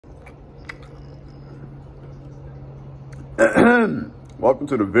Welcome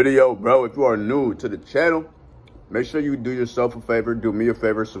to the video, bro. If you are new to the channel, make sure you do yourself a favor, do me a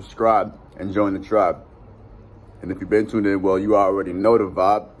favor, subscribe and join the tribe. And if you've been tuned in, well, you already know the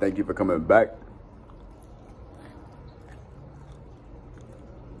vibe. Thank you for coming back.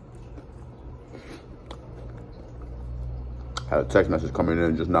 Had a text message coming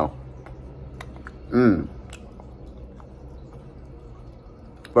in just now.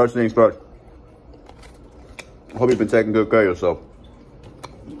 First things first. Hope you've been taking good care of yourself.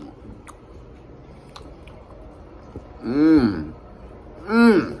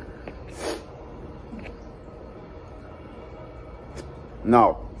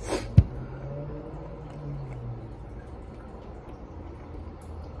 Now,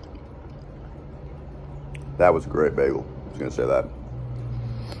 that was a great bagel. I was gonna say that.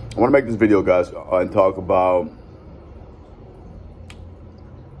 I want to make this video, guys, and talk about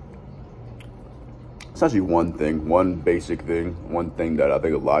essentially one basic thing, one thing that I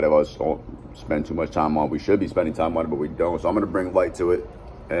think a lot of us don't spend too much time on. We should be spending time on it, but we don't. So I'm gonna bring light to it,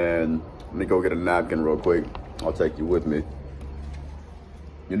 and let me go get a napkin real quick. I'll take you with me.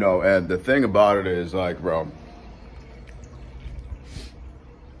 You know, and the thing about it is, like, bro,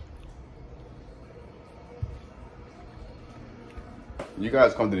 you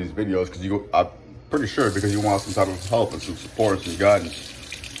guys come to these videos because I'm pretty sure because you want some type of help and some support and some guidance.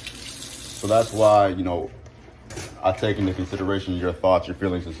 So that's why, you know, I take into consideration your thoughts, your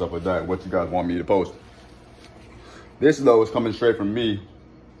feelings and stuff like that, what you guys want me to post. This, though, is coming straight from me,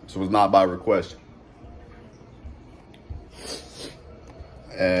 so it's not by request.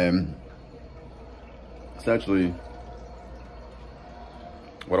 And essentially,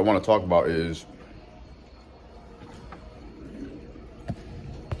 what I want to talk about is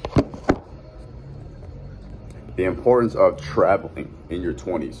the importance of traveling in your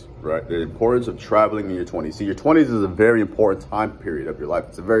 20s, right? The importance of traveling in your 20s. See, your 20s is a very important time period of your life.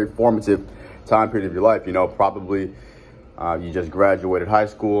 It's a very formative time period of your life. You know, probably you just graduated high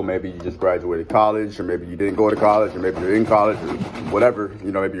school, maybe you just graduated college, or maybe you didn't go to college, or maybe you're in college, or whatever.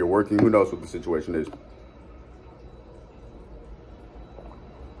 You know, maybe you're working. Who knows what the situation is?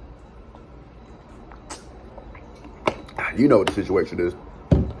 You know what the situation is,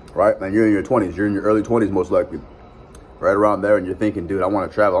 right? And you're in your 20s. You're in your early 20s, most likely. Right around there, and you're thinking, dude, I want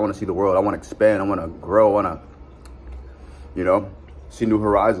to travel. I want to see the world. I want to expand. I want to grow. I want to, you know, see new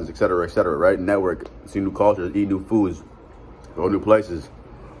horizons, et cetera, right? Network, see new cultures, eat new foods, go new places,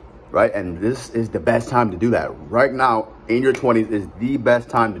 right? And this is the best time to do that. Right now, in your 20s is the best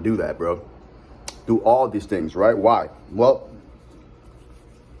time to do that, bro. Do all these things, right? Why? Well,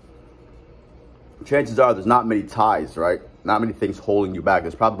 chances are there's not many ties, right? Not many things holding you back.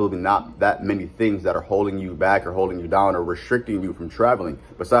 There's probably not that many things that are holding you back or holding you down or restricting you from traveling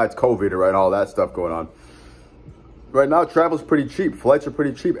besides COVID, right? All that stuff going on. Right now, travel's pretty cheap. Flights are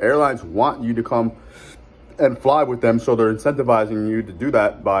pretty cheap. Airlines want you to come and fly with them, so they're incentivizing you to do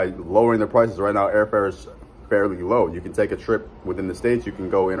that by lowering the prices. Right now, airfare is fairly low. You can take a trip within the States. You can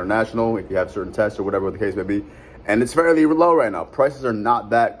go international if you have certain tests or whatever the case may be. And it's fairly low right now. Prices are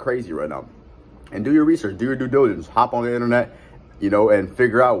not that crazy right now. And do your research, do your due diligence, hop on the internet, you know, and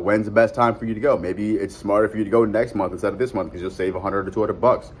figure out when's the best time for you to go. Maybe it's smarter for you to go next month instead of this month because you'll save 100 or 200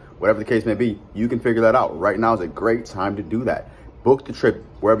 bucks. Whatever the case may be, you can figure that out. Right now is a great time to do that. Book the trip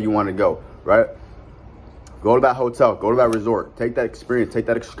wherever you want to go, right? Go to that hotel, go to that resort, take that experience, take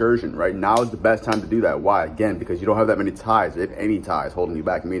that excursion. Right now is the best time to do that. Why? Again, because you don't have that many ties, if any ties, holding you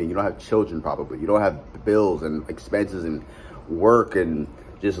back, meaning you don't have children probably. You don't have bills and expenses and work and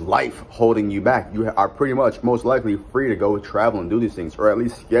just life holding you back. You are pretty much most likely free to go travel and do these things, or at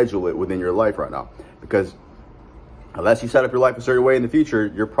least schedule it within your life right now. Because unless you set up your life a certain way in the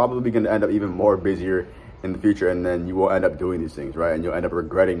future, you're probably going to end up even more busier in the future, and then you will end up doing these things, right? And you'll end up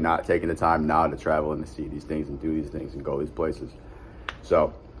regretting not taking the time now to travel and to see these things and do these things and go these places.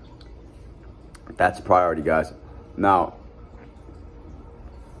 So that's a priority, guys. Now,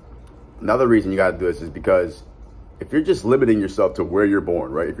 another reason you got to do this is because if you're just limiting yourself to where you're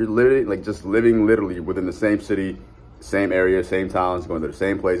born, right? If you're literally like just living literally within the same city, same area, same towns, going to the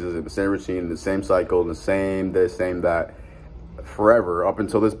same places, in the same routine, the same cycle, the same this, same that, forever up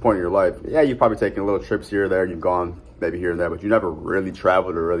until this point in your life, yeah, you've probably taken little trips here or there, you've gone maybe here and there, but you never really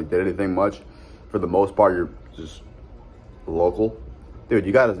traveled or really did anything much. For the most part, you're just local. Dude,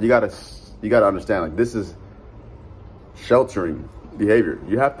 you gotta understand, like, this is sheltering behavior.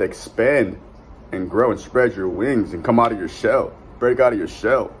 You have to expand and grow and spread your wings and come out of your shell, break out of your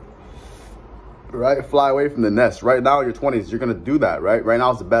shell, right? Fly away from the nest. Right now in your 20s, you're going to do that, right? Right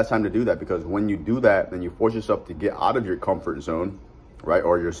now is the best time to do that, because when you do that, then you force yourself to get out of your comfort zone, right?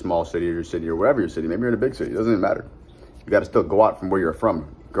 Or your small city or your city or wherever your city. Maybe you're in a big city. It doesn't even matter. You got to still go out from where you're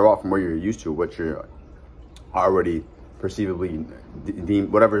from. Go out from where you're used to, what you're already perceivably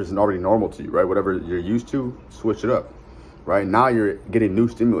deemed, whatever is already normal to you, right? Whatever you're used to, switch it up, right? Now you're getting new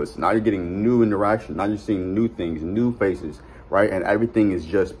stimulus. Now you're getting new interaction. Now you're seeing new things, new faces, right? And everything is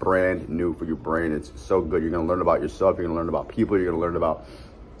just brand new for your brain. It's so good. You're going to learn about yourself. You're going to learn about people. You're going to learn about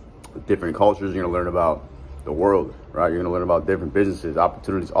different cultures. You're going to learn about the world, right? You're going to learn about different businesses,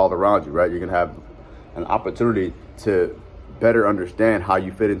 opportunities all around you, right? You're going to have an opportunity to better understand how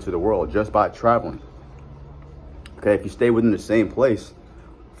you fit into the world just by traveling. Okay, if you stay within the same place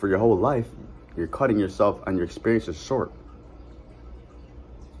for your whole life, you're cutting yourself and your experiences short.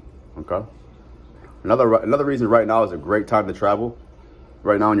 Okay. Another reason right now is a great time to travel.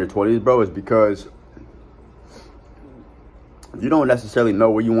 Right now in your 20s, bro, is because you don't necessarily know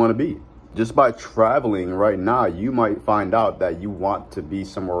where you want to be. Just by traveling right now, you might find out that you want to be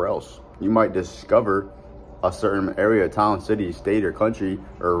somewhere else. You might discover a certain area, town, city, state, or country,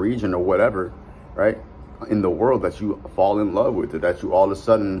 or region, or whatever, right, in the world that you fall in love with, or that you all of a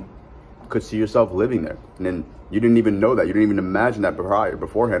sudden could see yourself living there. And then you didn't even know that. You didn't even imagine that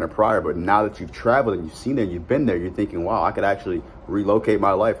beforehand or prior. But now that you've traveled and you've seen it, you've been there, you're thinking, wow, I could actually relocate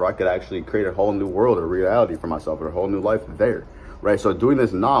my life, or I could actually create a whole new world or reality for myself, or a whole new life there, right? So doing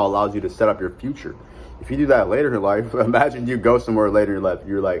this now allows you to set up your future. If you do that later in life, imagine you go somewhere later in life,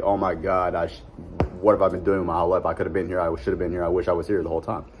 you're like, oh my God, what have I been doing my whole life? I could have been here. I should have been here. I wish I was here the whole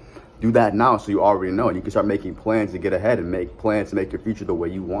time. Do that now so you already know. And you can start making plans to get ahead and make plans to make your future the way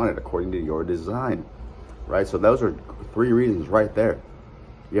you want it according to your design, right? So those are 3 reasons right there.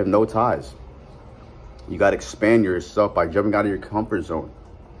 You have no ties. You got to expand yourself by jumping out of your comfort zone.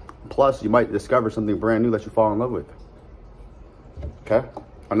 Plus, you might discover something brand new that you fall in love with. Okay?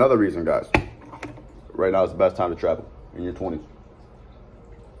 Another reason, guys. Right now is the best time to travel in your 20s.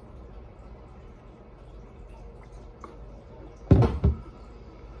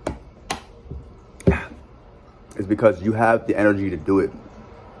 It's because you have the energy to do it,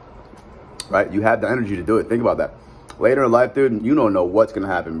 right? You have the energy to do it. Think about that. Later in life, dude, you don't know what's going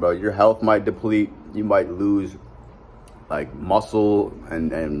to happen, bro. Your health might deplete. You might lose like muscle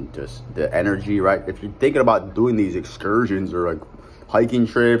and just the energy, right? If you're thinking about doing these excursions or like hiking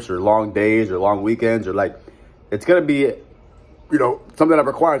trips or long days or long weekends, or like, it's going to be, you know, something that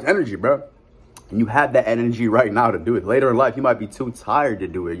requires energy, bro. And you have that energy right now to do it. Later in life, you might be too tired to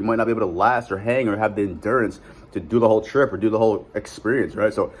do it. You might not be able to last or hang or have the endurance to do the whole trip or do the whole experience,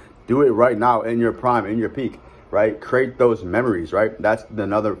 right? So do it right now in your prime, in your peak, right? Create those memories, right? That's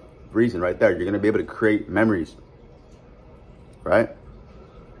another reason right there. You're going to be able to create memories, right?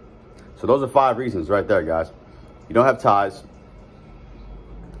 So those are 5 reasons right there, guys. You don't have ties.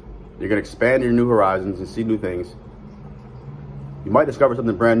 You're going to expand your new horizons and see new things. You might discover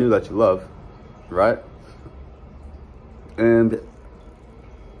something brand new that you love, right? And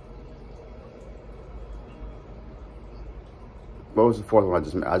what was the 4th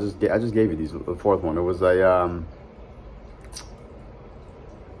one? I just gave you these. The 4th one. It was a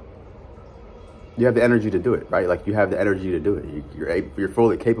you have the energy to do it, right? Like you have the energy to do it. You're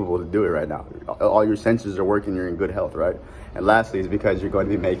fully capable to do it right now. All your senses are working. You're in good health, right? And lastly, is because you're going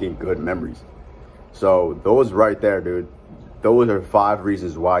to be making good memories. So those right there, dude. Those are 5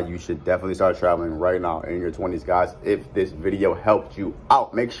 reasons why you should definitely start traveling right now in your 20s, guys. If this video helped you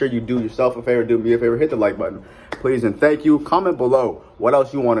out, make sure you do yourself a favor, do me a favor, hit the like button, please, and thank you. Comment below what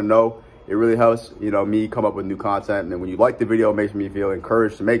else you want to know. It really helps, you know, me come up with new content. And then when you like the video, it makes me feel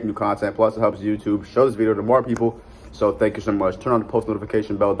encouraged to make new content. Plus, it helps YouTube show this video to more people. So thank you so much. Turn on the post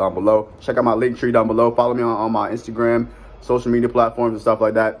notification bell down below. Check out my link tree down below. Follow me on my Instagram, social media platforms, and stuff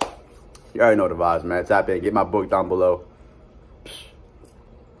like that. You already know the vibes, man. Tap in, get my book down below.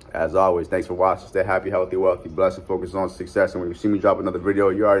 As always, thanks for watching. Stay happy, healthy, wealthy, blessed, and focus on success. And when you see me drop another video,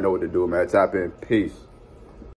 you already know what to do, man. Tap in. Peace.